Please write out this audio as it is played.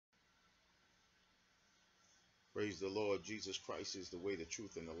Praise the Lord. Jesus Christ is the way, the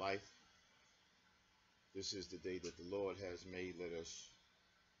truth, and the life. This is the day that the Lord has made. Let us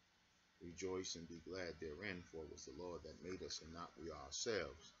rejoice and be glad therein, for it was the Lord that made us and not we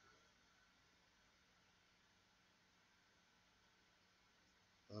ourselves.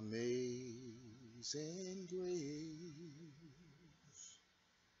 Amazing grace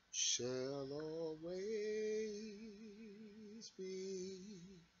shall always be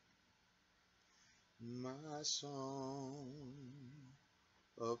my song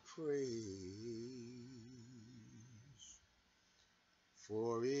of praise,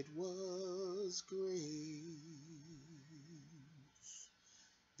 for it was grace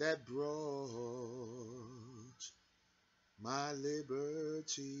that brought my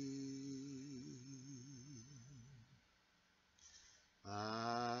liberty.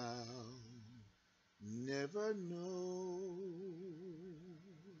 I'll never know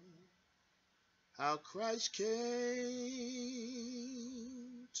how Christ came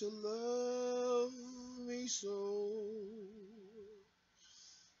to love me so,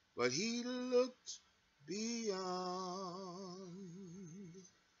 but he looked beyond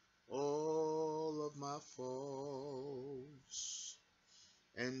all of my faults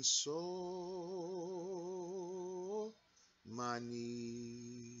and saw my needs,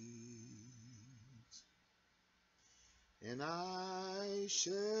 and I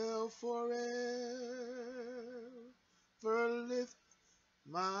shall forever lift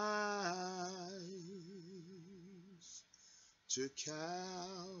my eyes to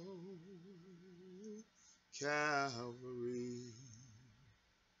Calvary,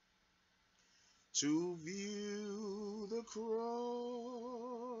 to view the cross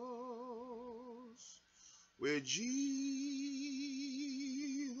where Jesus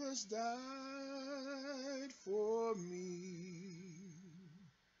died for me.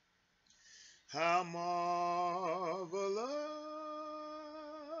 How marvelous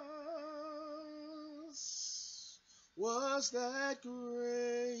was that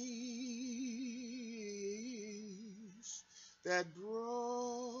grace that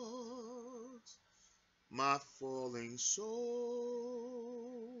brought my falling soul.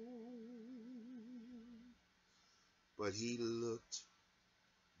 But he looked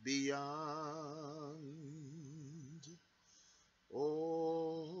beyond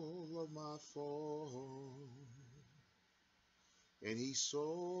all of my faults, and he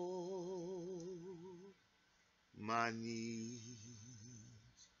saw my needs.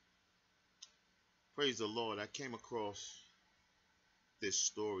 Praise the Lord. I came across this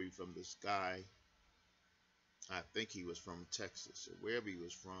story from this guy. I think he was from Texas, or wherever he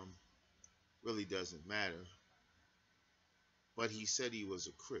was from, really doesn't matter. But he said he was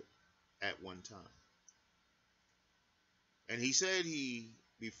a Crip at one time. And he said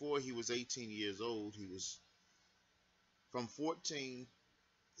before he was 18 years old, he was from 14,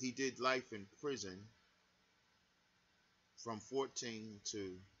 he did life in prison from 14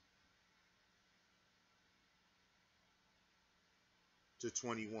 to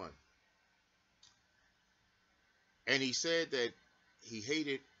 21. And he said that he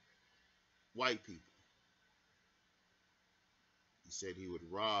hated white people. He said he would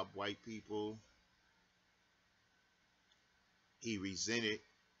rob white people. He resented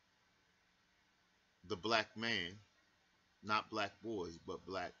the black man, not black boys, but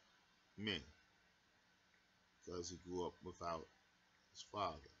black men, because he grew up without his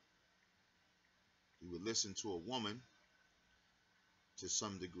father. He would listen to a woman to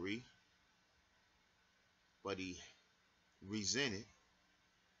some degree, but he resented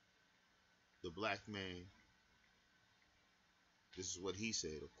the black man. This is what he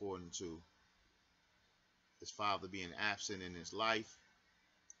said, according to his father being absent in his life,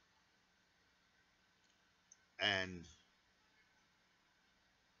 and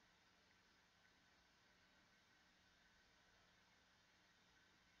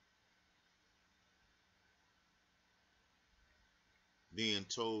being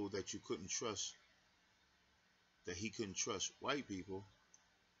told that he couldn't trust white people.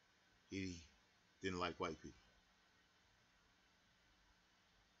 He didn't like white people.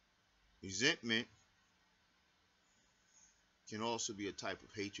 Resentment can also be a type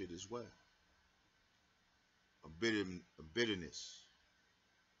of hatred as well, a bitterness.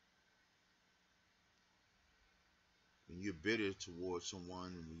 When you're bitter towards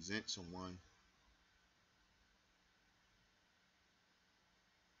someone and resent someone,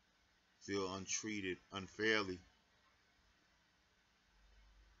 feel untreated unfairly,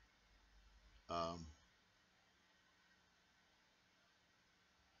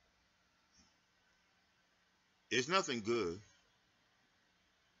 it's nothing good.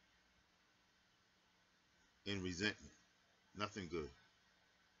 and resentment. Nothing good.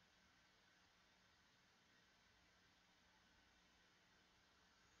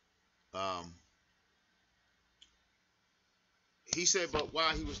 Um, he said, but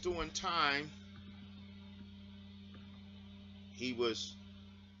while he was doing time, he was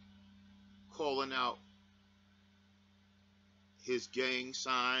calling out his gang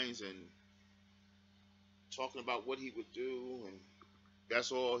signs and talking about what he would do, and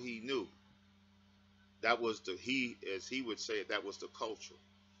that's all he knew. That was as he would say it, that was the culture.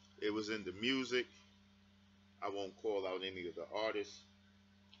 It was in the music. I won't call out any of the artists,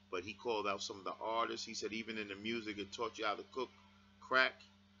 but he called out some of the artists. He said even in the music, it taught you how to cook crack,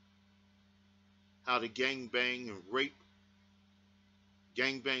 how to gang bang and rape,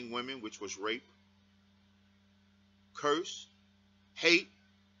 gang bang women, which was rape, curse, hate,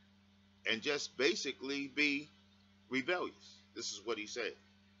 and just basically be rebellious. This is what he said.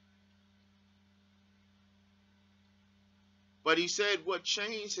 But he said what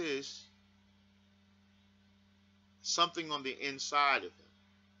changed his something on the inside of him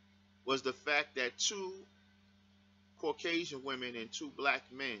was the fact that two Caucasian women and two black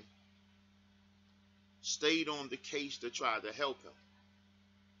men stayed on the case to try to help him.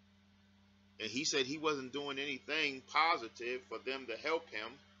 And he said he wasn't doing anything positive for them to help him,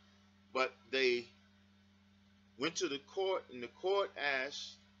 but they went to the court, and the court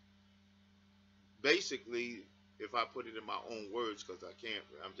asked, basically, if I put it in my own words, because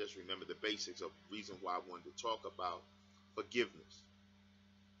I'm just remember the basics of the reason why I wanted to talk about forgiveness.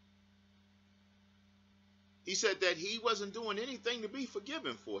 He said that he wasn't doing anything to be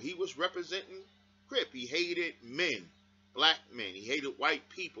forgiven for. He was representing Crip. He hated men, black men. He hated white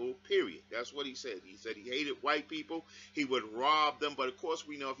people, period. That's what he said. He said he hated white people. He would rob them. But of course,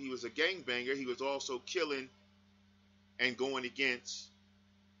 we know if he was a gangbanger, he was also killing and going against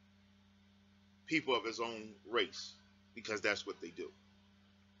people of his own race, because that's what they do.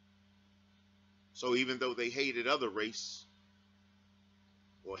 So even though they hated other race,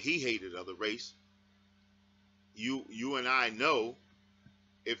 or he hated other race, you and I know,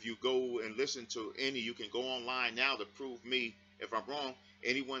 if you go and listen to any, you can go online now to prove me if I'm wrong.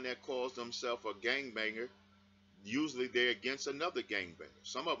 Anyone that calls themselves a gangbanger, usually they're against another gangbanger.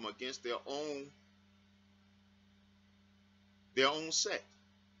 Some of them against their own sect.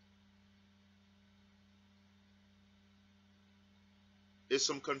 There's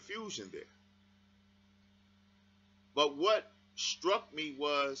some confusion there. But what struck me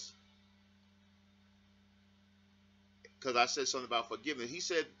was, because I said something about forgiveness, he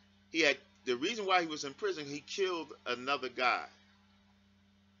said he had, the reason why he was in prison, he killed another guy. I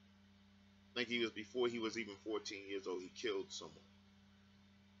think he was, before he was even 14 years old, he killed someone.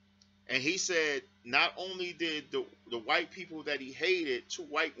 And he said not only did the white people that he hated, two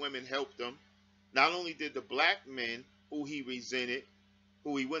white women helped him, not only did the black men who he resented,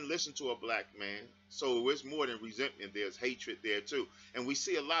 who he wouldn't listen to a black man, so it was more than resentment, there's hatred there too. And we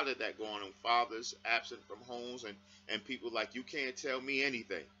see a lot of that going on. Fathers absent from homes, and people like, you can't tell me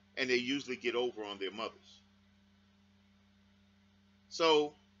anything. And they usually get over on their mothers.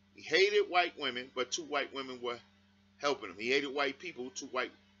 So he hated white women, but two white women were helping him. He hated white people, two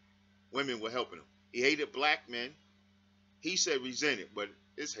white women were helping him. He hated black men. He said resented, but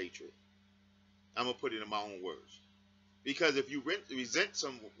it's hatred. I'm going to put it in my own words. Because if you resent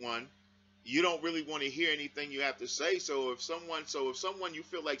someone, you don't really want to hear anything you have to say. So if someone you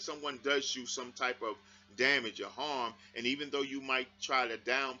feel like someone does you some type of damage or harm, and even though you might try to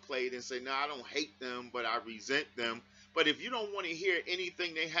downplay it and say, no, I don't hate them, but I resent them. But if you don't want to hear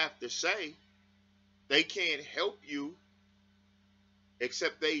anything they have to say, they can't help you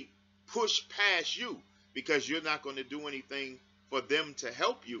except they push past you, because you're not going to do anything for them to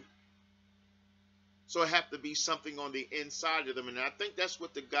help you. So it have to be something on the inside of them. And I think that's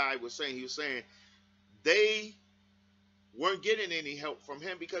what the guy was saying. He was saying they weren't getting any help from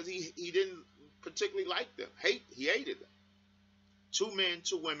him because he didn't particularly like them. He hated them. Two men,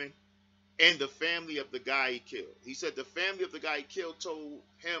 two women, and the family of the guy he killed. He said the family of the guy he killed told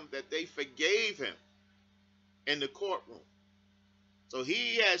him that they forgave him in the courtroom. So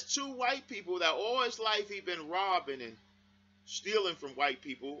he has two white people that all his life he's been robbing and stealing from white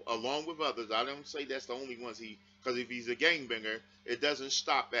people, along with others. I don't say that's the only ones because if he's a gangbanger, it doesn't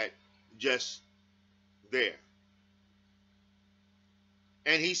stop at just there.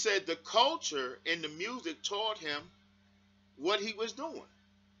 And he said the culture in the music taught him what he was doing.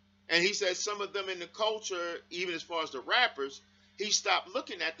 And he said some of them in the culture, even as far as the rappers, he stopped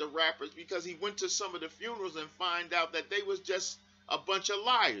looking at the rappers because he went to some of the funerals and find out that they was just a bunch of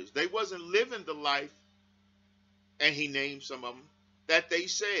liars. They wasn't living the life, and he named some of them, that they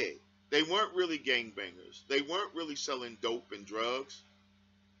said. They weren't really gangbangers. They weren't really selling dope and drugs.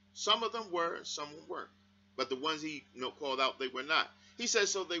 Some of them were, some weren't. But the ones he called out, they were not. He said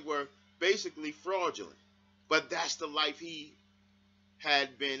so they were basically fraudulent. But that's the life he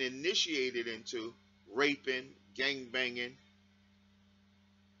had been initiated into, raping, gangbanging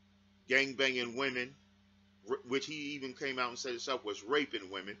women, which he even came out and said himself was raping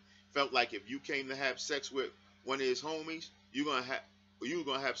women. Felt like if you came to have sex with one of his homies, you were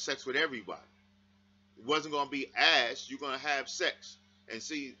gonna have sex with everybody. It wasn't gonna be ass. You're gonna have sex. And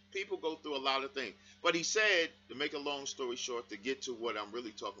see, people go through a lot of things. But he said, to make a long story short, to get to what I'm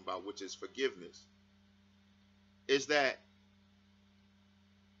really talking about, which is forgiveness, is that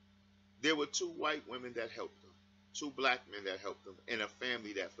there were 2 white women that helped him, 2 black men that helped him, and a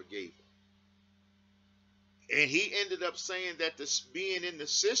family that forgave him. And he ended up saying that this being in the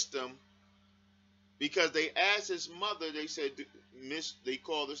system, because they asked his mother, they said, Miss, they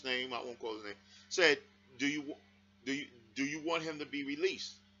called his name, I won't call his name, said, do you want him to be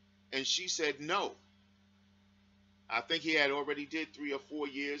released? And she said no. I think he had already did 3 or 4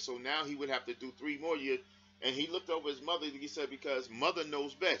 years, so now he would have to do 3 more years. And he looked over his mother and he said, because mother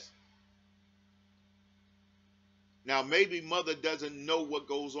knows best. Now maybe mother doesn't know what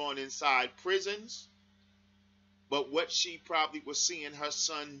goes on inside prisons, but what she probably was seeing her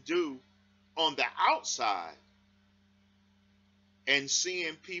son do on the outside, and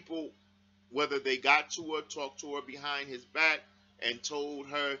seeing people, whether they got to her, talked to her behind his back, and told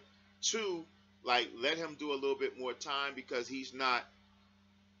her to, like, let him do a little bit more time because he's not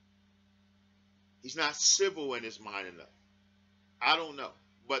civil in his mind enough. I don't know,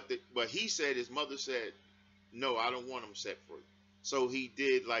 but he said, his mother said, no, I don't want him set free. So he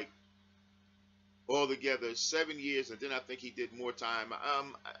did, like, altogether 7 years, and then I think he did more time.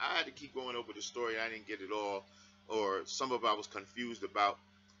 I had to keep going over the story. I didn't get it all, or some of it I was confused about.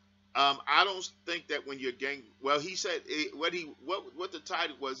 I don't think that when you're well, he said what the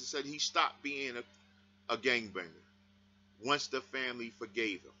title was. He said he stopped being a gangbanger once the family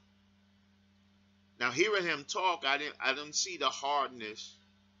forgave him. Now, hearing him talk, I didn't see the hardness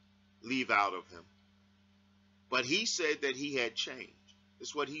leave out of him, but he said that he had changed.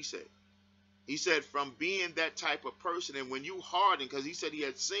 That's what he said. He said from being that type of person, and when you harden, because he said he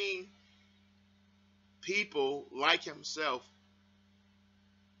had seen people like himself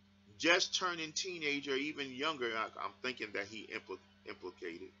just turning teenager, even younger. I'm thinking that he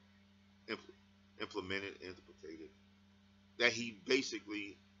implicated, that he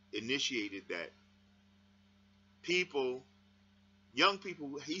basically initiated that. People, young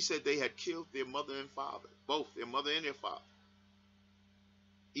people, he said they had killed their mother and father, both their mother and their father.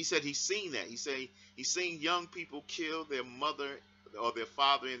 He said he's seen that. He said he's seen young people kill their mother or their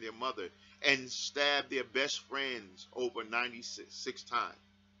father and their mother, and stab their best friends over 96 times.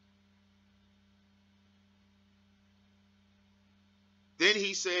 Then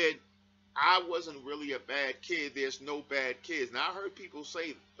he said, I wasn't really a bad kid. There's no bad kids. Now, I heard people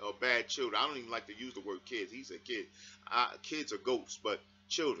say bad children. I don't even like to use the word kids. He said kids. Kids are goats, but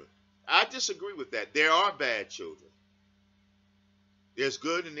children. I disagree with that. There are bad children. There's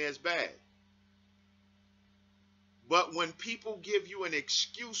good and there's bad. But when people give you an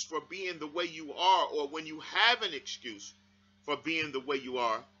excuse for being the way you are, or when you have an excuse for being the way you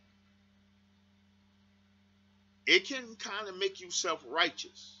are, it can kind of make you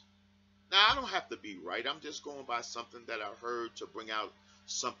self-righteous. Now, I don't have to be right. I'm just going by something that I heard to bring out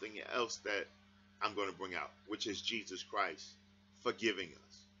something else that I'm going to bring out, which is Jesus Christ forgiving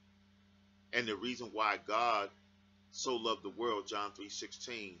us. And the reason why God so loved the world, John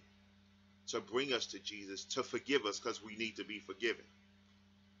 3:16, to bring us to Jesus, to forgive us, because we need to be forgiven.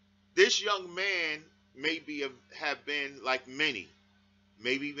 This young man maybe have been like many.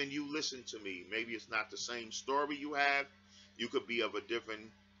 Maybe even you listen to me. Maybe it's not the same story you have. You could be of a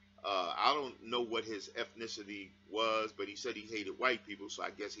different, I don't know what his ethnicity was, but he said he hated white people, so I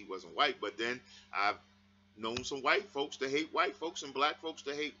guess he wasn't white. But then I've known some white folks that hate white folks and black folks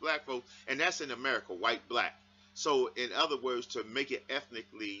that hate black folks, and that's in America, white, black. So in other words, to make it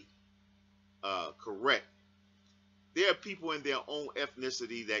ethnically correct, there are people in their own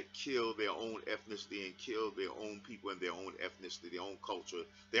ethnicity that kill their own ethnicity and kill their own people in their own ethnicity, their own culture,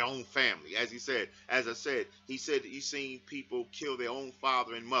 their own family. As I said, he said he's seen people kill their own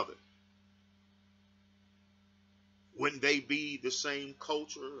father and mother. Wouldn't they be the same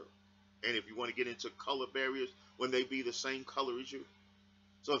culture? And if you want to get into color barriers, wouldn't they be the same color as you?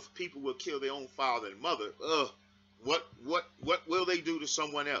 So if people will kill their own father and mother, what will they do to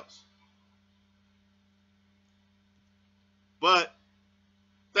someone else? But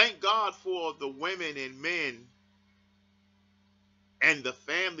thank God for the women and men and the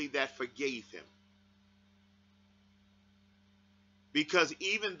family that forgave him. Because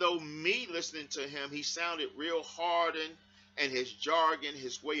even though me listening to him, he sounded real hardened, and his jargon,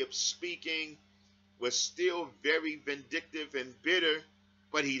 his way of speaking was still very vindictive and bitter,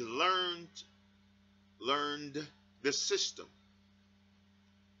 but he learned the system.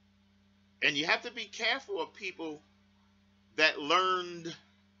 And you have to be careful of people that learn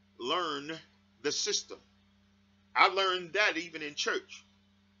the system. I learned that even in church.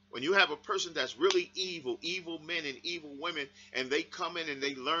 When you have a person that's really evil, evil men and evil women, and they come in and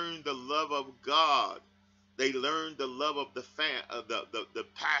they learn the love of God, they learn the love of the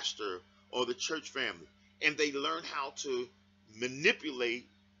pastor or the church family, and they learn how to manipulate,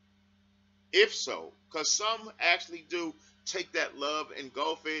 if so, because some actually do take that love,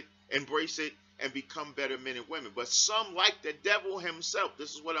 engulf it, embrace it, and become better men and women. But some, like the devil himself,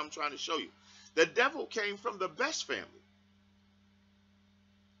 this is what I'm trying to show you. The devil came from the best family.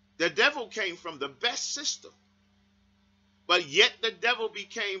 The devil came from the best system. But yet the devil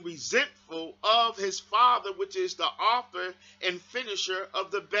became resentful of his father, which is the author and finisher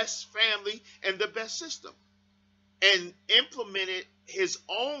of the best family and the best system, and implemented his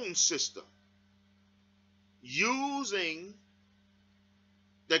own system using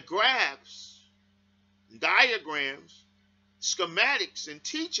the graphs, diagrams, schematics, and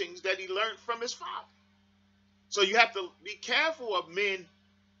teachings that he learned from his father. So you have to be careful of men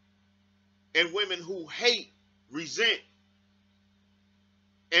and women who hate, resent,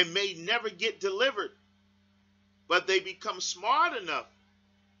 and may never get delivered, but they become smart enough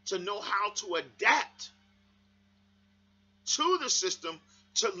to know how to adapt to the system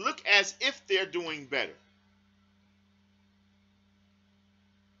to look as if they're doing better.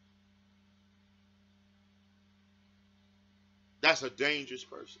 That's a dangerous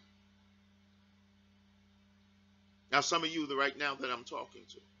person. Now, some of you right now that I'm talking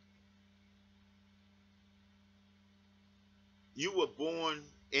to, you were born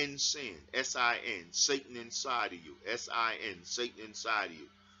in sin, S-I-N, Satan inside of you, S-I-N, Satan inside of you.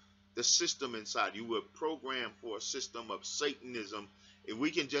 The system inside you were programmed for a system of Satanism. If we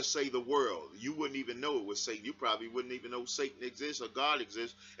can just say the world, you wouldn't even know it was Satan. You probably wouldn't even know Satan exists or God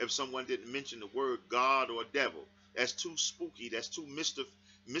exists if someone didn't mention the word God or devil. That's too spooky. That's too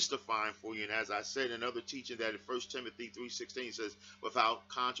mystifying for you. And as I said in other teaching, that in 1 Timothy 3:16 says, without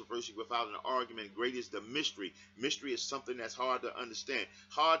controversy, without an argument, great is the mystery. Mystery is something that's hard to understand.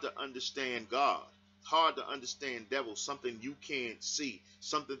 Hard to understand God. Hard to understand devil, something you can't see,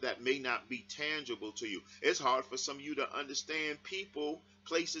 something that may not be tangible to you. It's hard for some of you to understand people,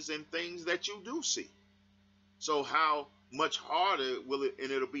 places, and things that you do see. So how much harder will it,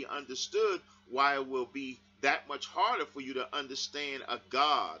 and it'll be understood why it will be that much harder for you to understand a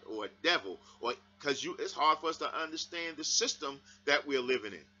God or a devil, or because it's hard for us to understand the system that we're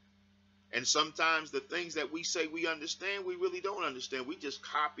living in. And sometimes the things that we say we understand, we really don't understand. We just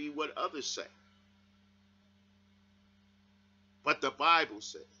copy what others say. But the Bible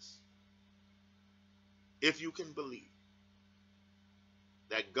says, if you can believe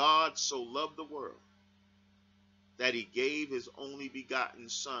that God so loved the world that he gave his only begotten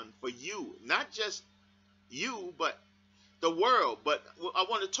son for you, not just you, but the world. But I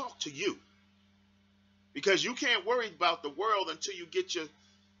want to talk to you, because you can't worry about the world until you get your,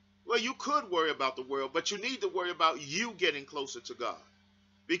 well, you could worry about the world, but you need to worry about you getting closer to God,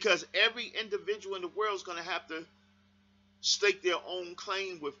 because every individual in the world is going to have to stake their own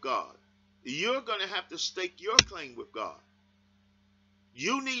claim with God. You're going to have to stake your claim with God.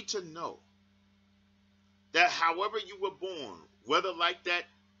 You need to know that however you were born, whether like that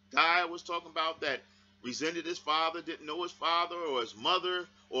guy I was talking about that resented his father, didn't know his father or his mother,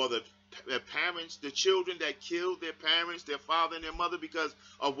 or the parents, the children that killed their parents, their father and their mother because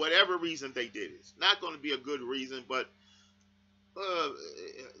of whatever reason they did it. It's not going to be a good reason, but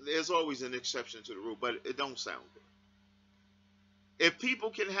there's always an exception to the rule, but it don't sound good. If people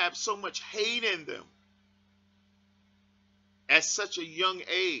can have so much hate in them at such a young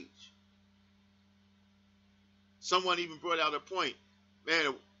age, someone even brought out a point,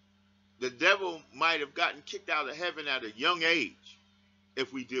 man, the devil might have gotten kicked out of heaven at a young age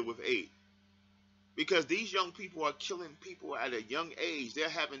if we deal with AIDS. Because these young people are killing people at a young age. They're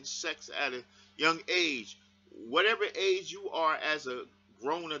having sex at a young age. Whatever age you are as a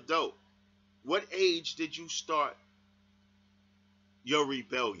grown adult, what age did you start your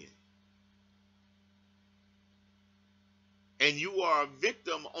rebellion? And you are a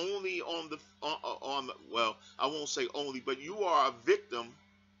victim only on the, well, I won't say only, but you are a victim,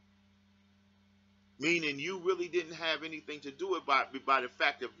 meaning you really didn't have anything to do with by the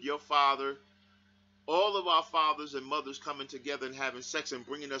fact of your father All of our fathers and mothers coming together and having sex and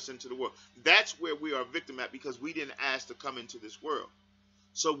bringing us into the world. That's where we are a victim at, because we didn't ask to come into this world.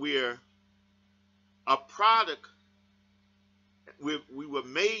 So we're a product. We were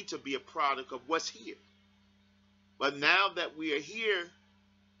made to be a product of what's here. But now that we are here,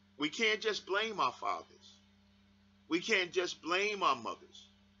 we can't just blame our fathers. We can't just blame our mothers.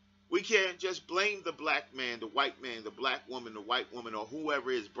 We can't just blame the black man, the white man, the black woman, the white woman, or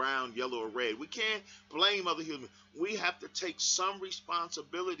whoever is brown, yellow, or red. We can't blame other humans. We have to take some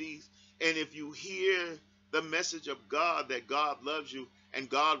responsibilities. And if you hear the message of God, that God loves you and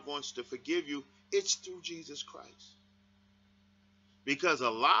God wants to forgive you, it's through Jesus Christ. Because a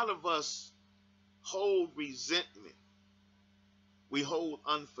lot of us hold resentment. We hold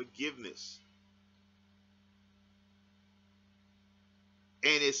unforgiveness.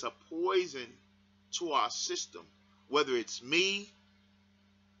 And it's a poison to our system, whether it's me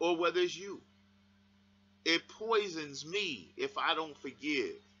or whether it's you. It poisons me if I don't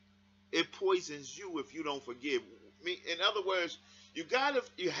forgive. It poisons you if you don't forgive me. In other words, you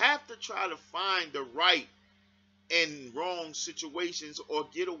have to try to find the right in wrong situations, or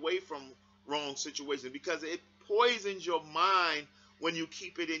get away from wrong situations, because it poisons your mind when you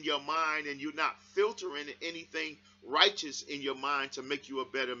keep it in your mind and you're not filtering anything righteous in your mind to make you a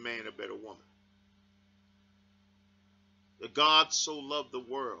better man, a better woman. The God so loved the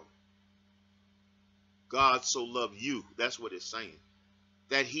world. God so loved you. That's what it's saying.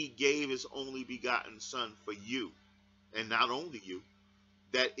 That he gave his only begotten son for you. And not only you,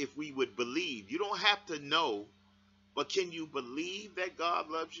 that if we would believe, you don't have to know, but can you believe that God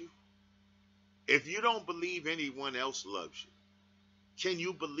loves you? If you don't believe anyone else loves you, can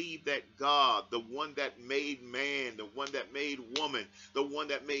you believe that God, the one that made man, the one that made woman, the one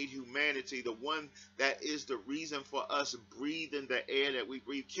that made humanity, the one that is the reason for us breathing the air that we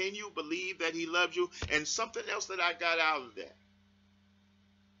breathe, can you believe that he loves you? And something else that I got out of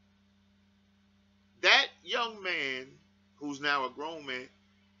that young man, who's now a grown man,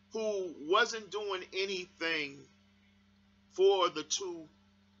 who wasn't doing anything for the two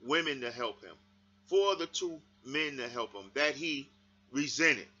women to help him, for the two men to help him, that he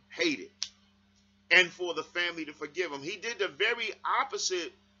resented, hated, and for the family to forgive him. He did the very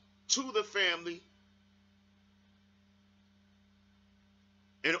opposite to the family,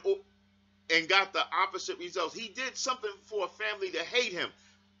 and got the opposite results. He did something for a family to hate him.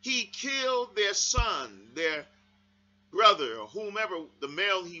 He killed their son, their brother, or whomever the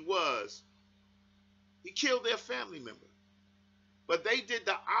male he was. He killed their family member. But they did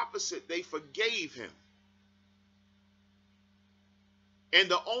the opposite. They forgave him. And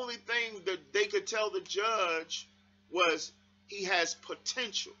the only thing that they could tell the judge was he has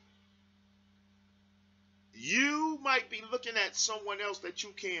potential. You might be looking at someone else that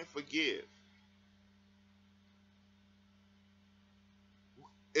you can't forgive.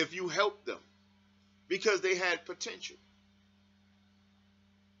 If you help them, because they had potential.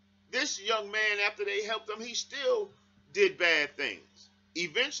 This young man, after they helped him, he still did bad things.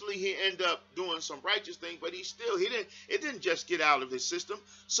 Eventually he ended up doing some righteous things, but it didn't just get out of his system.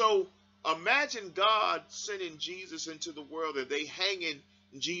 So imagine God sending Jesus into the world and they hanging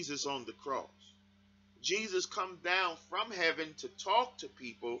Jesus on the cross. Jesus comes down from heaven to talk to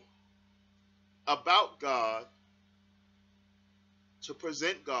people about God, to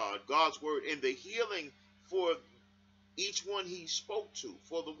present God's word, and the healing for each one he spoke to,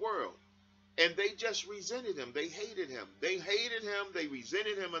 for the world. And they just resented him. They hated him. They hated him. They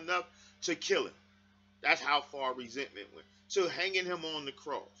resented him enough to kill him. That's how far resentment went. To hanging him on the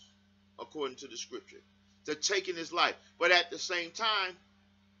cross, according to the scripture. To taking his life. But at the same time,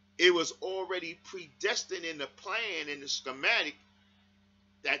 it was already predestined in the plan, in the schematic,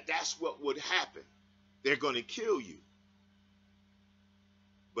 that that's what would happen. They're going to kill you.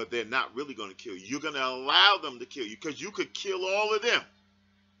 But they're not really going to kill you. You're going to allow them to kill you, because you could kill all of them.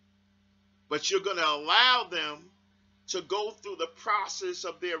 But you're going to allow them to go through the process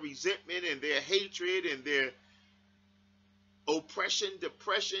of their resentment and their hatred and their oppression,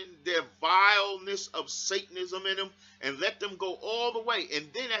 depression, their vileness of Satanism in them, and let them go all the way. And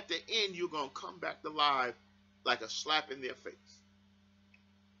then at the end, you're going to come back to life like a slap in their face.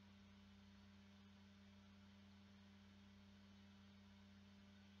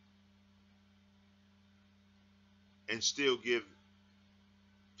 And still give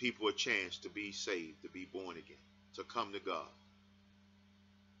people a chance to be saved, to be born again, to come to God.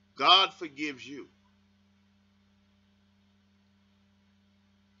 God forgives you.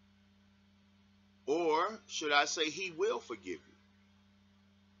 Or should I say, he will forgive you.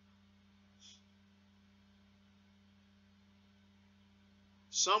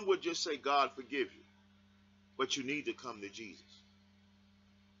 Some would just say, God forgive you. but you need to come to Jesus.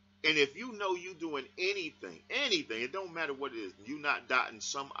 And if you know you doing anything, it don't matter what it is, you're not dotting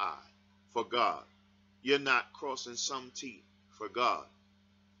some I for God, you're not crossing some T for God,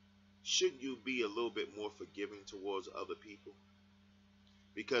 shouldn't you be a little bit more forgiving towards other people?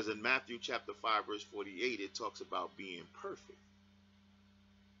 Because in Matthew chapter 5 verse 48 it talks about being perfect.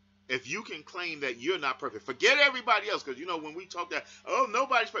 If you can claim that you're not perfect, forget everybody else. Because, when we talk that, oh,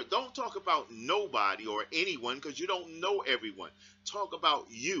 nobody's perfect. Don't talk about nobody or anyone because you don't know everyone. Talk about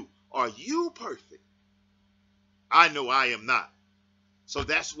you. Are you perfect? I know I am not. So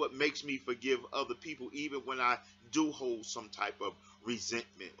that's what makes me forgive other people, even when I do hold some type of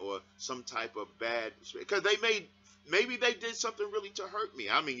resentment or some type of bad. Because maybe they did something really to hurt me.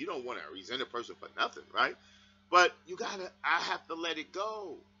 I mean, you don't want to resent a person for nothing, right? But I have to let it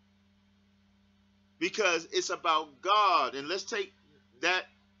go. Because it's about God. And let's take that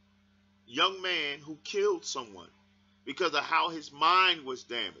young man who killed someone because of how his mind was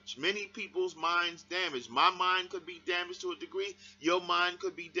damaged. Many people's minds damaged. My mind could be damaged to a degree. Your mind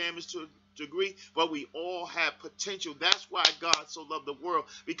could be damaged to a degree. But we all have potential. That's why God so loved the world.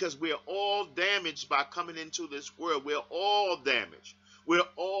 Because we're all damaged by coming into this world. We're all damaged. We're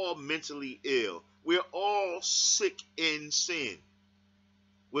all mentally ill. We're all sick in sin.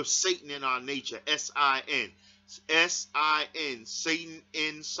 With Satan in our nature, S-I-N. S-I-N, Satan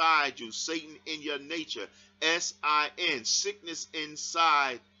inside you, Satan in your nature, S-I-N, sickness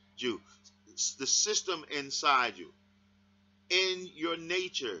inside you, the system inside you, in your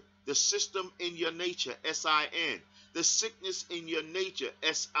nature, the system in your nature, S-I-N, the sickness in your nature,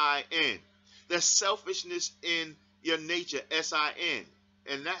 S-I-N, the selfishness in your nature, S-I-N,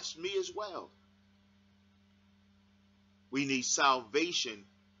 and that's me as well. We need salvation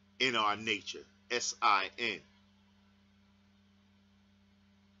in our nature, S-I-N.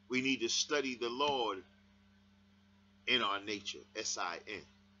 We need to study the Lord in our nature, S-I-N.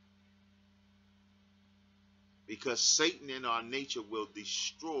 Because Satan in our nature will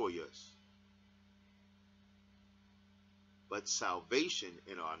destroy us. But salvation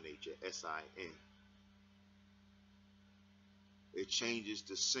in our nature, S-I-N, it changes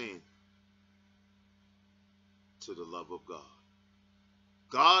the sin to the love of God.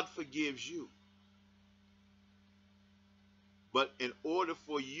 God forgives you. But in order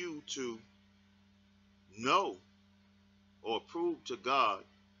for you to know or prove to God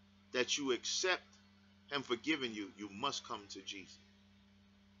that you accept Him forgiving you, you must come to Jesus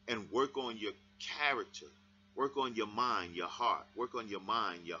and work on your character, work on your mind, your heart, work on your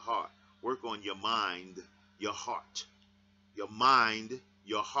mind, your heart, work on your mind, your heart, your mind,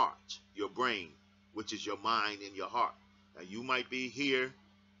 your heart, your brain, which is your mind and your heart. Now you might be here,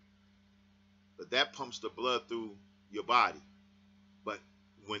 but that pumps the blood through your body. But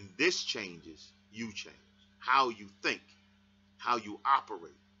when this changes, you change. How you think, how you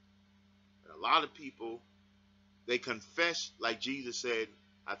operate. And a lot of people, they confess, like Jesus said,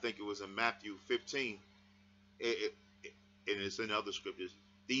 I think it was in Matthew 15, and it's in other scriptures,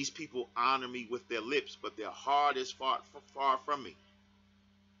 these people honor me with their lips, but their heart is far from me.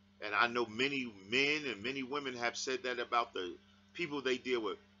 And I know many men and many women have said that about the people they deal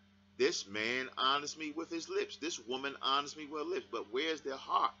with. This man honors me with his lips. This woman honors me with her lips. But where's their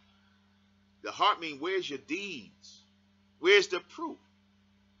heart? The heart means where's your deeds? Where's the proof?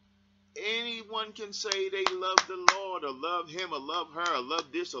 Anyone can say they love the Lord or love him or love her or love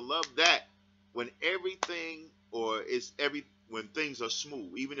this or love that when everything when things are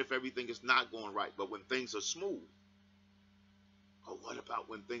smooth, even if everything is not going right, but when things are smooth. But what about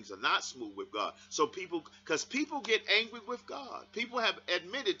when things are not smooth with God? So because people get angry with God. People have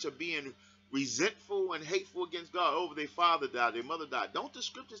admitted to being resentful and hateful against God. Oh, their father died, their mother died. Don't the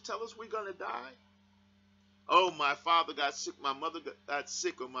scriptures tell us we're going to die? Oh, my father got sick, my mother got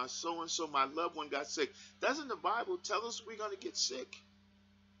sick, or my so-and-so, my loved one got sick. Doesn't the Bible tell us we're going to get sick?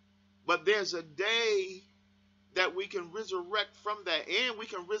 But there's a day that we can resurrect from that, and we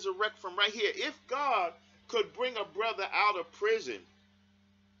can resurrect from right here. If God could bring a brother out of prison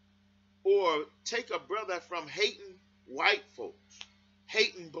or take a brother from hating white folks,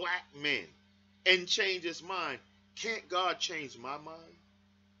 hating black men, and change his mind, can't God change my mind?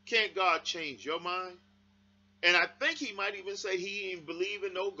 Can't God change your mind? And I think he might even say he didn't believe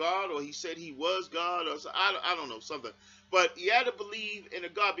in no God, or he said he was God, or I don't know, something. But he had to believe in a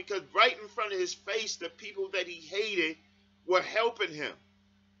God because right in front of his face, the people that he hated were helping him.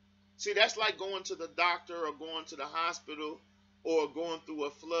 See, that's like going to the doctor or going to the hospital or going through a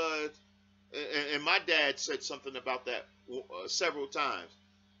flood. And my dad said something about that several times.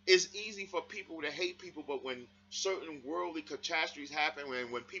 It's easy for people to hate people, but when certain worldly catastrophes happen,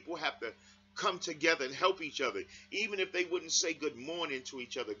 when people have to come together and help each other, even if they wouldn't say good morning to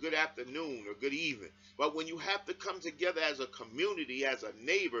each other, good afternoon or good evening. But when you have to come together as a community, as a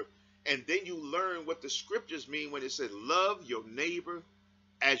neighbor, and then you learn what the scriptures mean when it says love your neighbor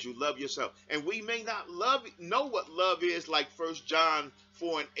as you love yourself. And we may not know what love is, like 1 John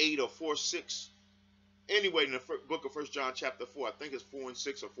 4:8 or 4:6. Anyway, in the book of 1 John chapter 4, I think it's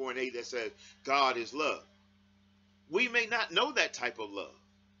 4:6 or 4:8 that says God is love. We may not know that type of love.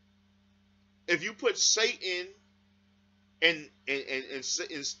 If you put Satan in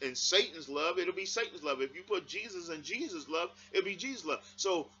Satan's love, it'll be Satan's love. If you put Jesus in Jesus' love, it'll be Jesus' love.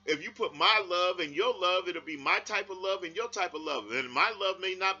 So if you put my love and your love, it'll be my type of love and your type of love. And my love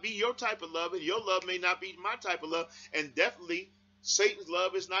may not be your type of love, and your love may not be my type of love. And definitely Satan's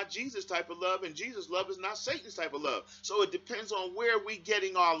love is not Jesus' type of love, and Jesus' love is not Satan's type of love. So it depends on where we're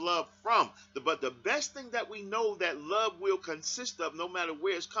getting our love from. But the best thing that we know that love will consist of, no matter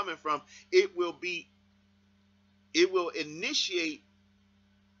where it's coming from, it will initiate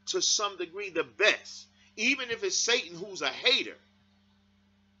to some degree the best. Even if it's Satan who's a hater,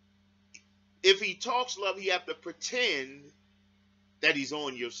 if he talks love, he have to pretend that he's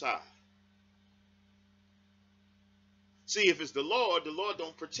on your side. See, if it's the Lord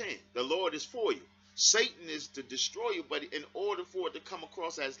don't pretend. The Lord is for you. Satan is to destroy you, but in order for it to come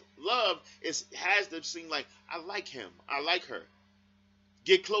across as love, it has to seem like, I like him, I like her.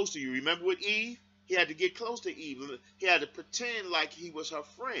 Get close to you. Remember with Eve? He had to get close to Eve. He had to pretend like he was her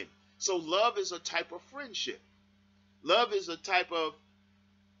friend. So love is a type of friendship. Love is a type of,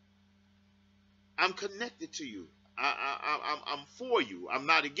 I'm connected to you. I'm for you. I'm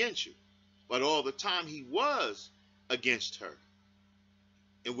not against you. But all the time he was against her,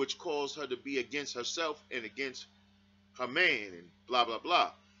 and which caused her to be against herself and against her man and blah, blah,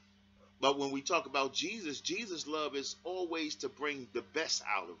 blah. But when we talk about Jesus, Jesus' love is always to bring the best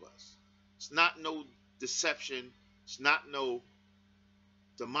out of us. It's not no deception. It's not no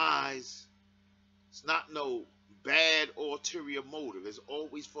demise. It's not no bad ulterior motive. It's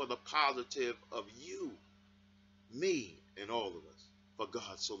always for the positive of you, me, and all of us. For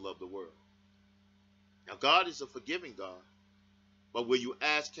God so loved the world. Now, God is a forgiving God, but will you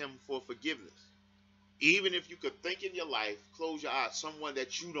ask him for forgiveness? Even if you could think in your life, close your eyes, someone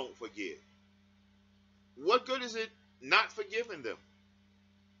that you don't forgive. What good is it not forgiving them?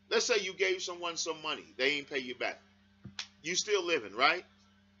 Let's say you gave someone some money. They ain't pay you back. You still living, right?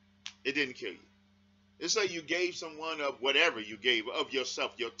 It didn't kill you. Let's say you gave someone of whatever you gave, of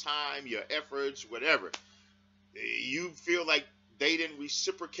yourself, your time, your efforts, whatever. You feel like they didn't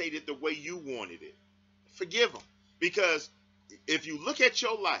reciprocate it the way you wanted it. Forgive them. Because if you look at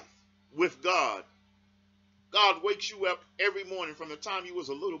your life with God, God wakes you up every morning from the time you was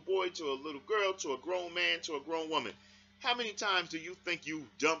a little boy to a little girl to a grown man to a grown woman. How many times do you think you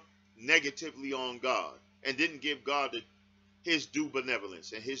jumped negatively on God and didn't give God his due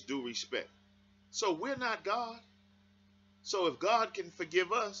benevolence and his due respect? So we're not God. So if God can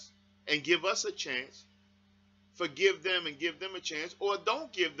forgive us and give us a chance, forgive them and give them a chance, or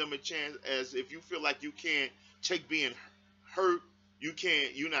don't give them a chance, as if you feel like you can't take being hurt,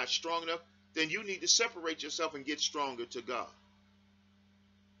 you're not strong enough, then you need to separate yourself and get stronger to God.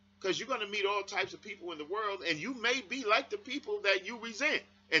 Because you're going to meet all types of people in the world, and you may be like the people that you resent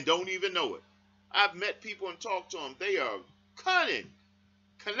and don't even know it. I've met people and talked to them. They are cunning,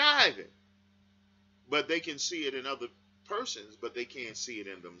 conniving, but they can see it in other persons, but they can't see it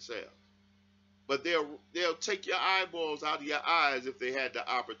in themselves. But they'll take your eyeballs out of your eyes if they had the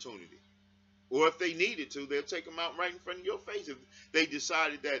opportunity. Or if they needed to, they'll take them out right in front of your face. If they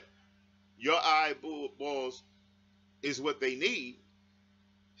decided that your eyeballs is what they need.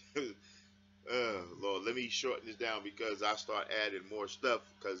 Lord, let me shorten this down because I start adding more stuff,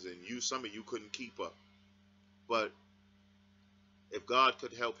 because some of you couldn't keep up. But if God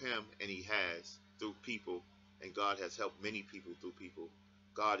could help him, and he has through people, and God has helped many people through people,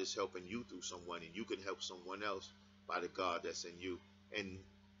 God is helping you through someone, and you can help someone else by the God that's in you. And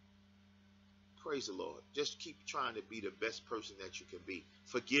praise the Lord. Just keep trying to be the best person that you can be.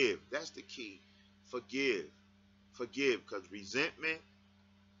 Forgive. That's the key. Forgive. Forgive, because resentment,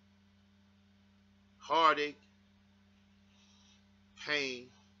 heartache, pain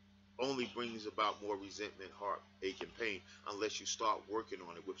only brings about more resentment, heartache, and pain unless you start working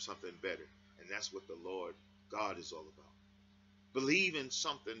on it with something better. And that's what the Lord God is all about. Believe in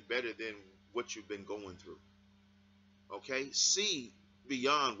something better than what you've been going through. Okay? See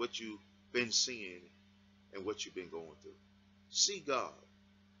beyond what you've been seeing and what you've been going through. See God.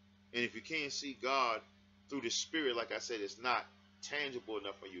 And if you can't see God through the Spirit, like I said, it's not tangible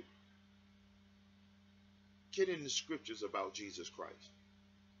enough for you. Get in the scriptures about Jesus Christ.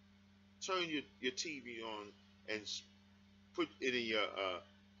 Turn your TV on and put it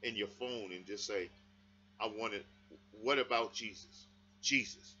in your phone and just say, I want it. What about Jesus?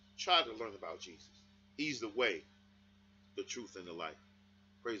 Jesus. Try to learn about Jesus. He's the way, the truth, and the life.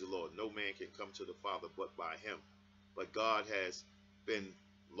 Praise the Lord. No man can come to the Father but by him. But God has been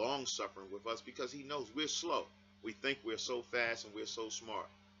long suffering with us because he knows we're slow. We think we're so fast and we're so smart.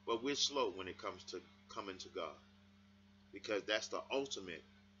 But we're slow when it comes to coming to God. Because that's the ultimate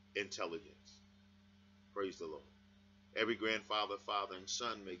intelligence. Praise the Lord. Every grandfather, father, and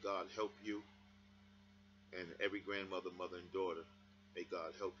son, may God help you. And every grandmother, mother, and daughter, may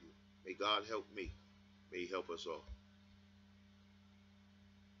God help you. May God help me. May he help us all.